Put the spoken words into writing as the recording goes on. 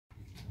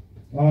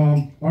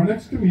Our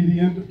next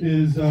comedian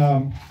is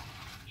of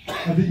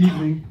the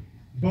evening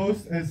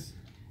boasts as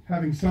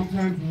having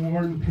sometimes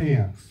worn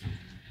pants.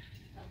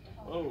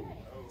 Oh,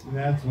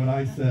 that's what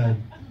I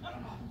said.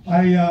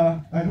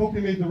 I hope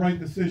he made the right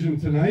decision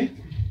tonight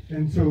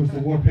and chose the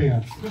wore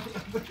pants.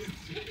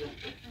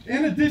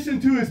 In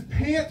addition to his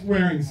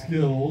pant-wearing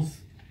skills,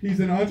 he's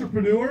an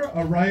entrepreneur,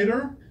 a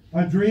writer,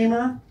 a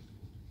dreamer,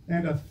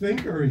 and a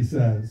thinker, he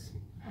says.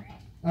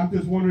 I'm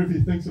just wondering if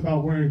he thinks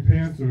about wearing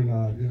pants or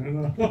not, you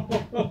know?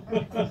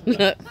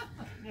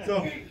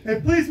 So,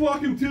 and please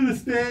welcome to the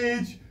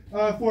stage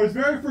for his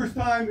very first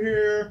time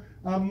here,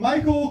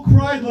 Michael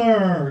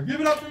Kreidler.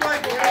 Give it up for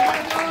Michael.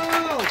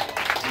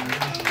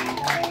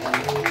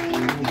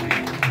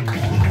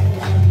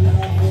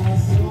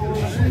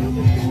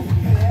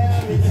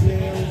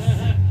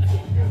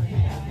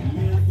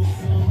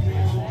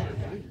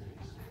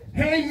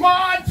 Hey,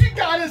 Mons, you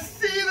gotta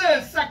see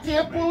this! I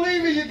can't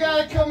believe it! You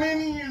gotta come in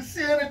and your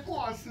Santa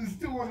Claus is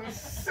doing a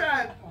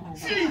set.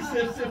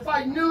 Jesus, if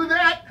I knew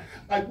that,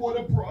 I would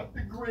have brought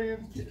the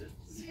grandkids.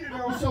 You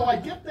know, so I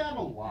get that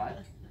a lot.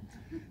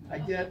 I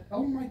get,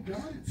 oh my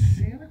God, it's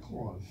Santa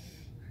Claus.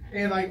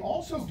 And I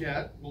also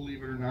get,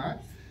 believe it or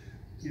not,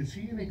 is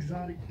he an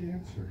exotic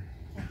dancer?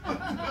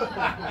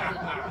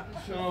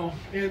 So,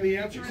 and the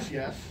answer is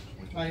yes,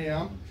 I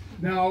am.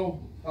 Now,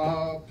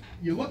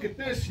 you look at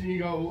this and you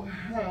go,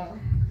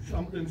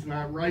 something's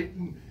not right.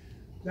 And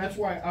that's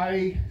why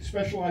I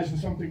specialize in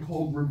something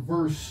called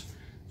reverse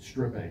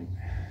stripping.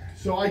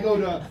 So I go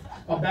to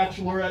a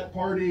bachelorette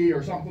party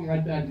or something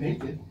like that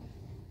naked,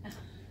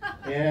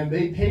 and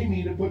they pay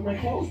me to put my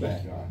clothes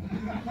back on.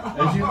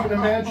 As you can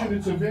imagine,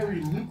 it's a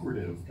very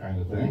lucrative kind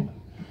of thing.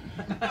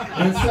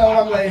 And so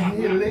I'm like,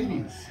 hey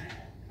ladies,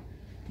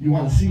 you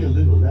want to see a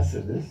little less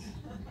of this?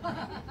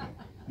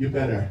 You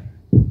better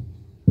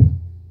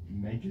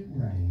make it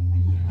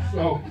rain.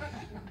 So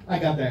I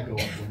got that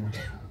going for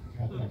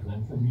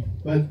me.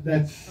 But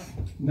that's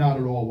not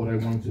at all what I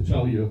wanted to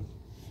tell you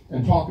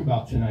and talk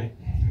about tonight.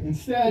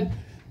 Instead,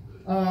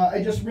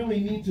 I just really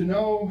need to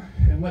know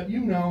and let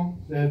you know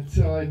that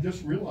I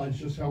just realized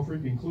just how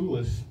freaking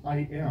clueless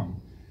I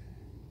am.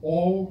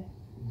 All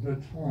the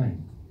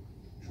time.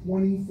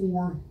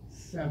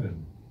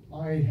 24/7.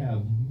 I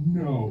have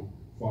no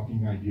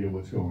fucking idea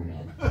what's going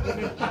on.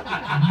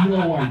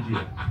 No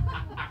idea.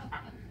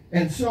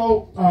 And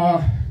so,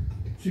 a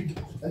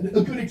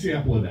good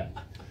example of that.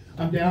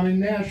 I'm down in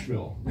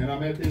Nashville, and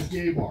I'm at this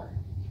gay bar.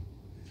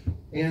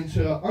 And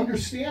to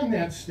understand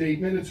that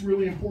statement, it's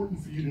really important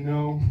for you to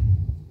know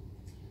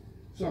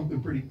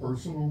something pretty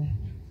personal.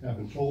 I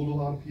haven't told a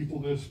lot of people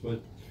this,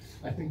 but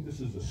I think this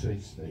is a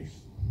safe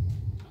space.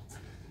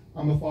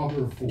 I'm a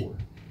father of 4.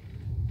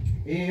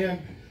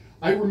 And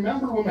I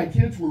remember when my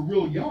kids were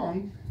real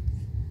young,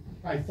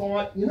 I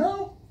thought, you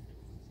know,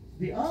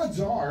 the odds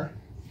are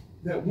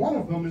that one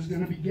of them is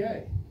going to be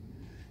gay.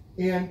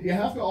 And you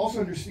have to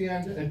also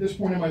understand, at this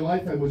point in my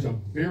life, I was a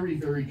very,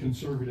 very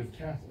conservative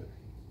Catholic.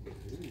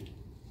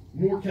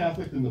 More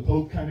Catholic than the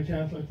Pope kind of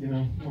Catholic, you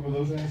know, one of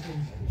those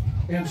assholes.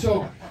 And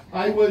so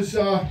I was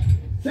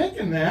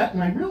thinking that,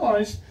 and I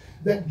realized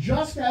that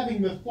just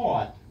having the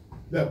thought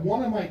that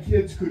one of my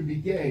kids could be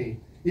gay,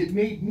 it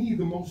made me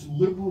the most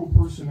liberal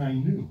person I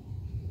knew.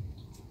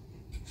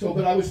 So,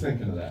 but I was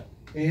thinking of that.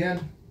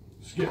 And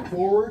skip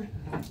forward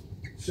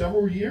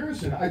several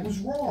years, and I was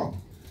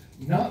wrong.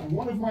 Not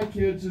one of my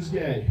kids is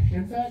gay.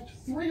 In fact,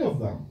 3 of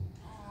them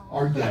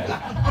are gay.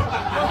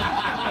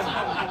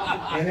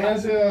 And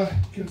as a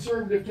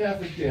conservative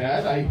Catholic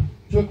dad, I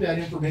took that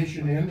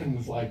information in and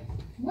was like,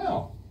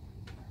 well,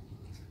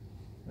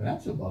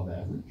 that's above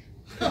average.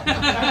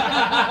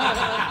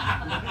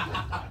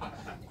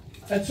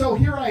 And so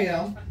here I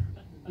am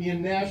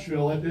in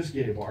Nashville at this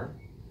gay bar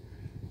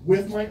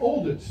with my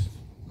oldest,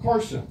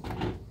 Carson.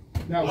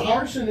 Now,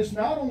 Carson is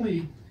not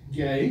only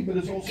gay, but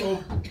it's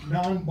also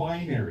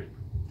non-binary.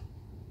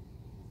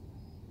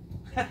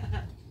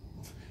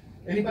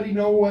 Anybody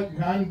know what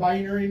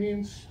non-binary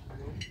means?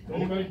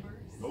 Anybody?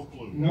 No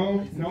clue.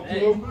 No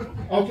clue?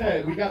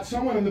 Okay, we got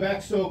someone in the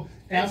back, so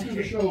after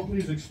the show,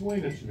 please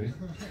explain it to me.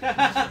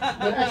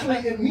 But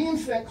actually, it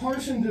means that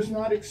Carson does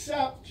not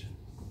accept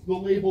the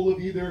label of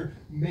either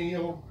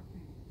male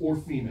or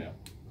female.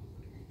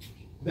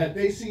 That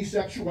they see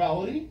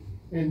sexuality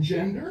and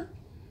gender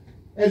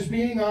as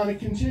being on a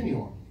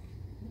continuum.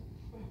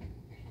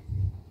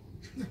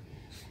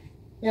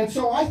 And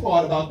so I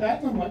thought about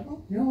that, and I'm like,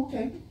 well, you know,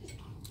 okay,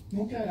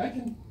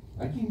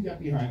 I can get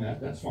behind that.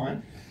 That's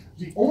fine.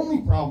 The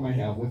only problem I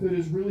have with it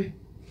is really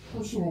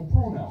personal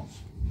pronouns.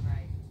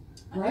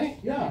 Right?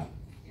 Yeah.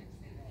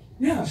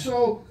 Yeah.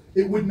 So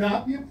it would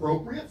not be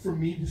appropriate for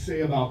me to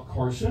say about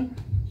Carson,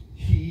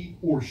 he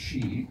or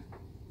she.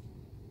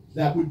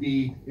 That would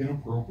be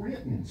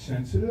inappropriate and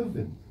insensitive,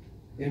 and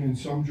in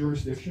some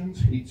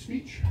jurisdictions, hate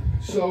speech.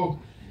 So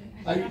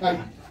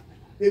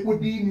it would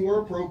be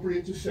more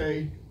appropriate to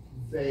say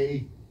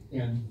they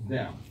and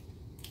them.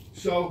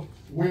 So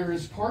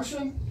whereas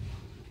Carson,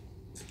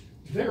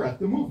 they're at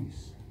the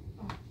movies.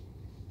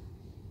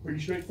 Pretty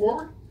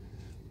straightforward?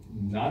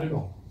 Not at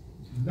all.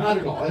 Not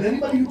at all. And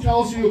anybody who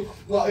tells you,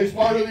 well, it's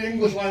part of the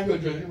English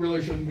language and it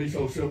really shouldn't be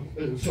so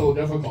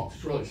difficult,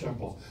 it's really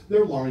simple,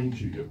 they're lying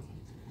to you.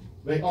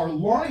 They are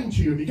lying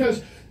to you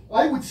because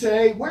I would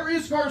say, where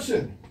is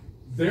Carson?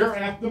 They're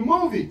at the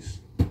movies.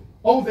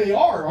 Oh, they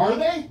are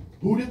they?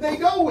 Who did they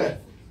go with?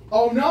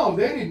 Oh, no,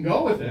 they didn't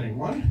go with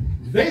anyone.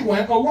 They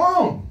went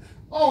alone.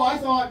 Oh, I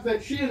thought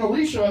that she and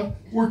Alicia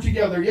were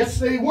together. Yes,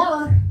 they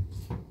were.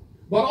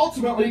 But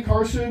ultimately,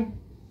 Carson,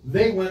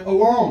 they went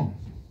alone.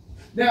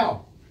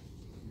 Now,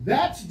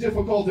 that's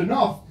difficult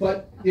enough,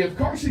 but if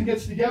Carson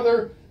gets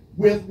together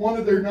with one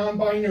of their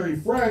non-binary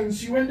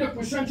friends, you end up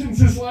with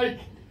sentences like,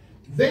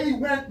 they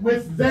went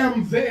with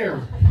them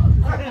there.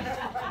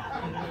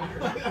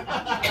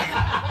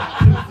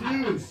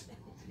 Confused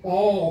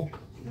all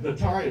the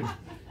time.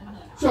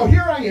 So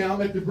here I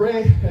am at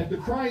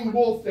the Crying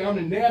Wolf down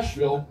in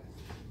Nashville,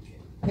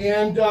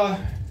 and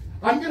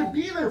I'm going to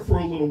be there for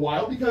a little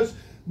while because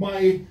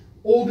my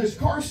oldest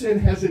Carson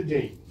has a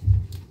date.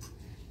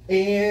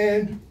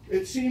 And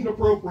it seemed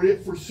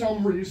appropriate for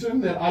some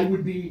reason that I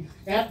would be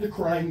at the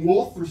Crying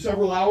Wolf for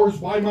several hours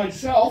by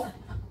myself.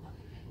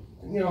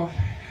 You know,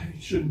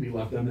 it shouldn't be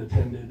left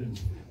unattended and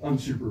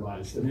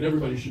unsupervised. I mean,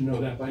 everybody should know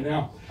that by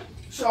now.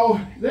 So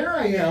there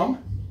I am,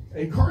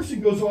 and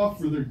Carson goes off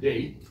for their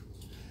date,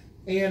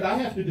 and I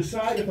have to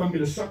decide if I'm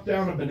going to suck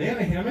down a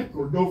banana hammock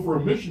or go for a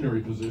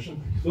missionary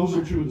position. Those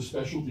are two of the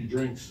specialty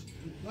drinks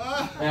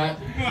at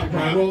the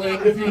Crying Wolf.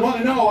 And if you want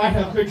to know, I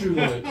have pictures of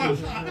it. I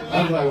was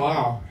like,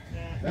 wow.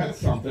 That's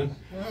something.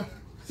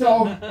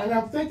 So, and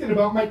I'm thinking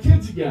about my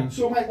kids again.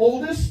 So my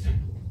oldest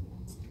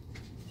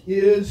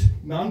is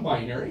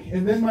non-binary,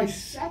 and then my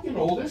second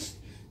oldest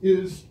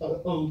is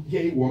a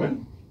gay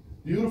woman,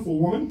 beautiful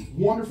woman,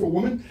 wonderful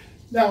woman.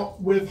 Now,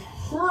 with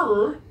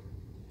her,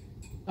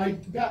 I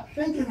got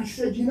thinking, I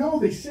said, you know,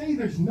 they say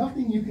there's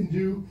nothing you can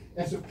do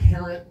as a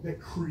parent that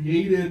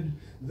created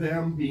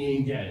them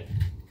being gay.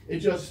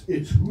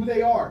 It's who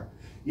they are.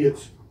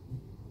 It's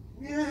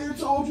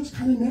all just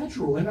kind of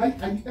natural, and I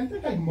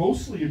think I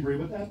mostly agree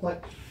with that,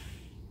 but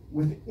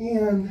with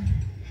Anne,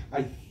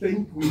 I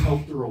think we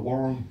helped her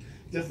along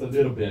just a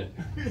little bit.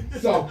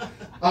 So,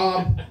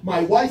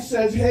 my wife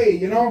says, hey,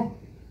 you know,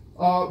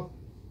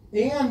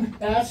 Anne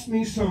asked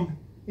me some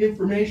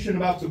information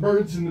about the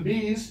birds and the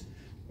bees,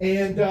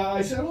 and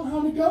I said, oh,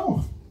 how'd it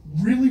go?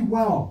 Really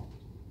well.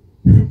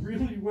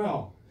 Really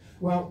well.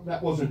 Well,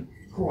 that wasn't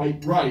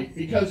quite right,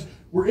 because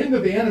we're in the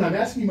van, and I'm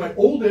asking my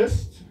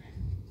oldest,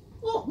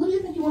 well, what do you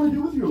think you want to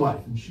do with your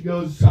life? And she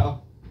goes, I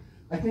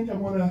think I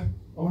want to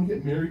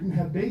get married and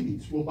have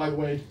babies. Well, by the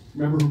way,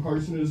 remember who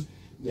Carson is?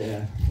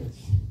 Yeah,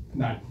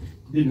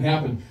 didn't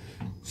happen.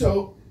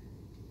 So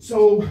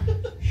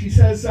she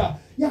says,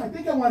 yeah, I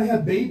think I want to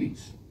have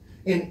babies.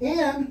 And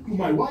Anne, who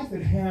my wife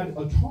had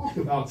a talk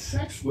about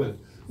sex with,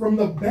 from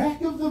the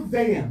back of the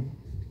van,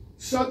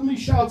 suddenly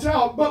shouts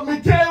out, but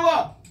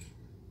Michaela,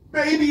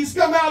 babies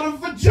come out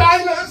of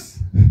vaginas.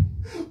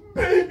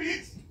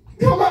 Babies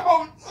come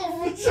out of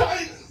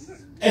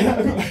vaginas. And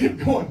I'm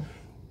going,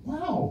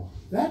 wow,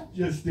 that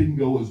just didn't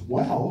go as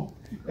well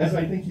as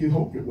I think you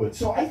hoped it would.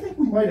 So I think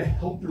we might have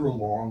helped her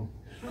along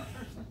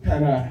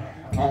kind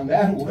of on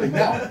that whole thing.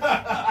 Now,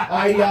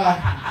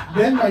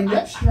 then my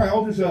next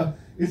child is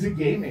a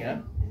gay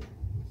man.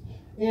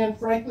 And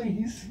frankly,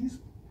 he's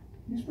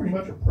pretty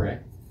much a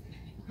prick.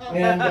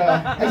 And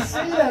I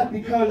say that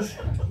because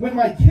when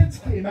my kids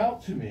came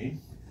out to me,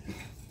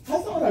 I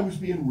thought I was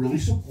being really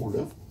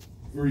supportive,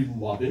 very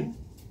loving.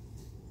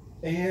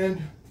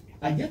 And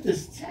I get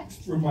this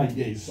text from my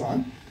gay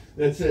son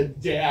that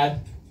said,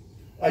 Dad,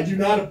 I do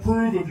not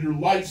approve of your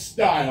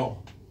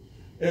lifestyle.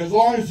 As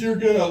long as you're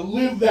going to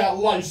live that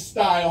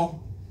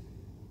lifestyle,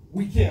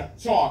 we can't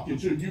talk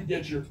until you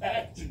get your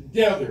act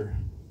together.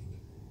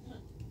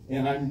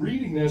 And I'm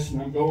reading this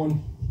and I'm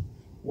going,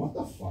 what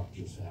the fuck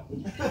just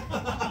happened?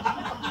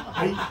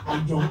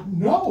 I don't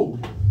know.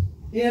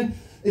 And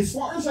as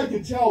far as I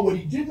could tell, what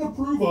he didn't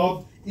approve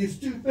of is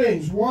two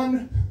things.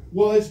 One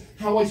was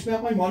how I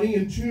spent my money,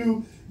 and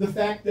two, the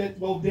fact that,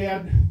 well,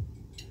 Dad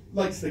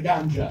likes the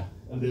ganja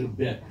a little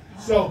bit.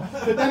 So,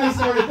 but then I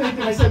started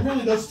thinking, I said,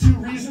 really, those two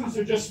reasons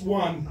are just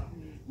one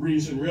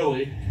reason,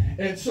 really.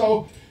 And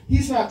so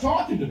he's not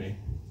talking to me.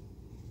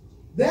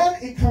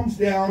 Then it comes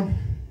down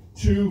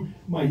to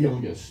my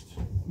youngest.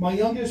 My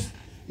youngest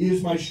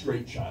is my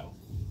straight child.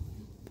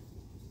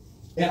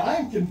 And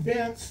I'm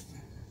convinced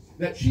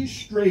that she's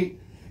straight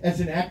as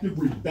an act of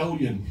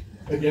rebellion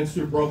against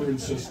her brother and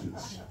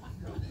sisters.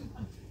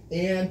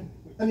 And,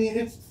 I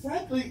mean,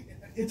 frankly,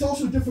 it's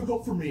also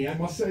difficult for me, I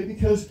must say,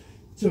 because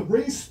to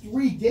raise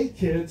 3 gay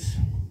kids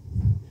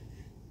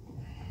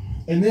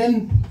and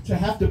then to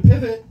have to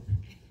pivot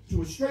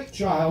to a straight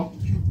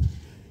child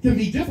can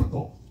be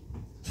difficult.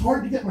 It's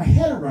hard to get my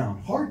head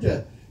around, hard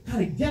to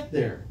kind of get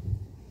there.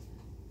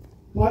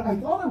 But I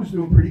thought I was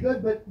doing pretty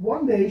good, but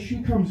one day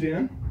she comes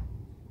in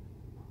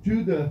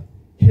to the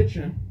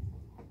kitchen,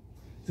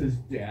 says,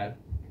 Dad,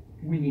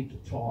 we need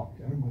to talk.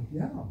 And I'm like,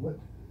 yeah,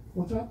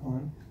 what's up,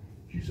 hon?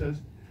 She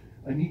says,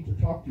 I need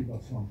to talk to you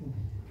about something.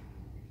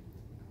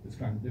 It's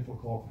kind of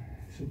difficult.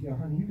 I said, yeah,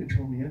 honey, you can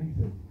tell me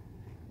anything.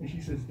 And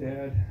she says,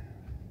 Dad,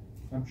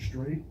 I'm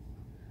straight,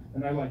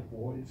 and I like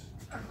boys.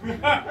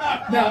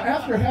 Now,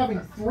 after having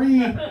 3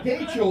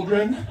 gay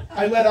children,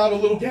 I let out a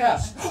little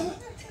gasp.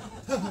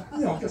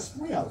 You know, just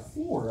 3 out of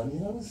 4. I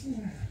mean, I was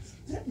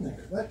getting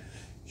there. But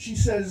she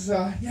says,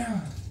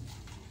 yeah.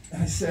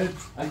 And I said,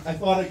 I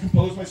thought I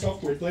composed myself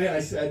quickly, and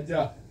I said,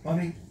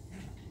 honey,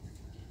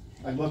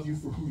 I love you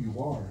for who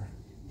you are,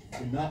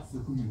 and not for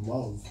who you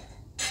love.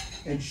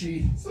 And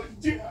she's like,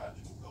 Dad,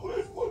 oh,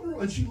 that's wonderful.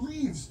 And she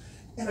leaves.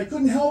 And I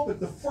couldn't help it.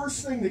 The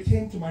first thing that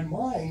came to my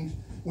mind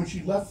when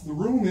she left the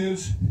room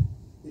is,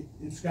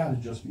 it's got to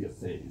just be a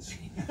phase.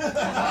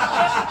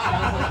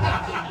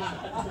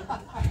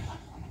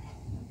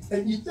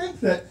 And you'd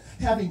think that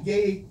having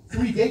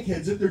 3 gay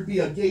kids, that there'd be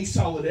a gay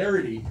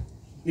solidarity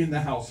in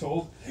the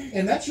household.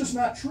 And that's just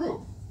not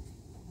true.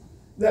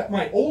 That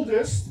my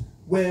oldest,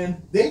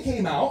 when they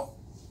came out,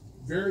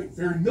 very,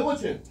 very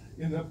militant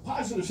in the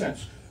positive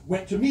sense,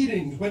 went to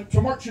meetings, went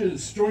to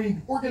marches,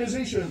 joined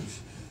organizations.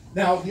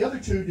 Now, the other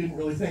 2 didn't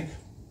really think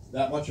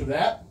that much of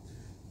that.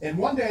 And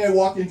one day I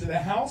walk into the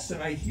house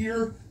and I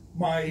hear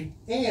my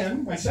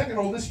Ann, my second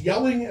oldest,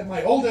 yelling at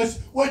my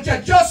oldest, would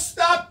you just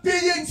stop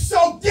being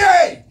so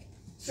gay?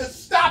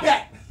 Just stop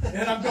it!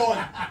 And I'm going,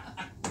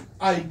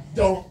 I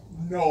don't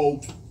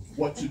know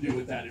what to do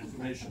with that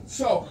information.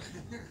 So,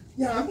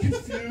 yeah, I'm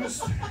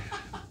confused.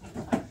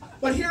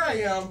 But here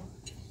I am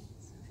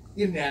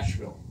in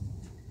Nashville.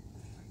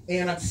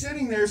 And I'm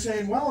sitting there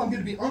saying, well, I'm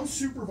going to be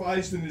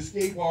unsupervised in this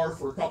gay bar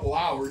for a couple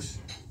hours.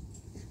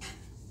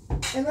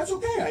 And that's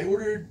okay. I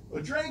ordered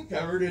a drink.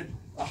 I ordered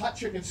a hot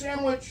chicken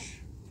sandwich.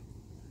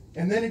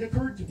 And then it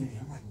occurred to me,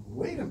 I'm like,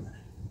 wait a minute.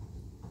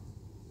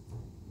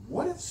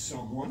 What if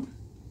someone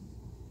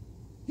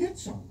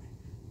hits on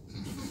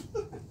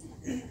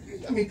me?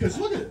 I mean, because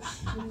look at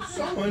this.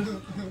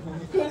 Someone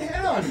could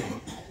hit on me.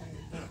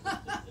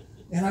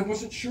 And I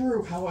wasn't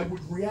sure how I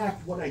would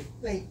react, what I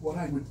think, what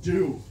I would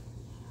do.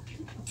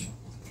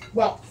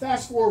 Well,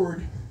 fast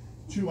forward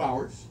 2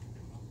 hours.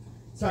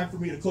 It's time for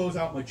me to close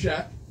out my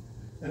check.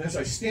 And as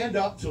I stand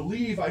up to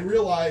leave, I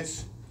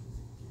realize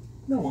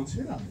no one's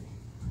hit on me.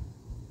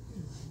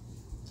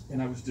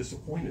 And I was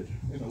disappointed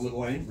and a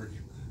little angry.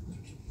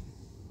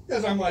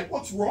 Because I'm like,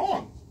 what's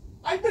wrong?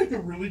 I'd make a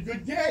really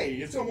good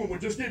gay if someone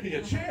would just give me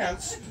a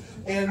chance.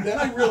 And then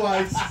I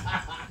realized,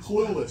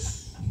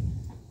 clueless,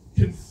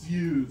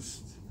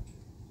 confused,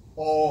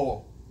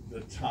 all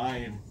the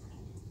time.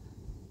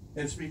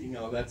 And speaking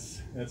of,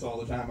 that's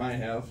all the time I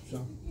have.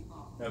 So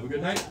have a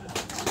good night.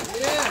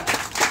 Yeah.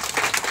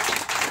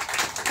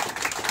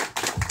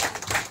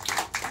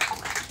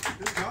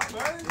 Good job,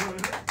 buddy.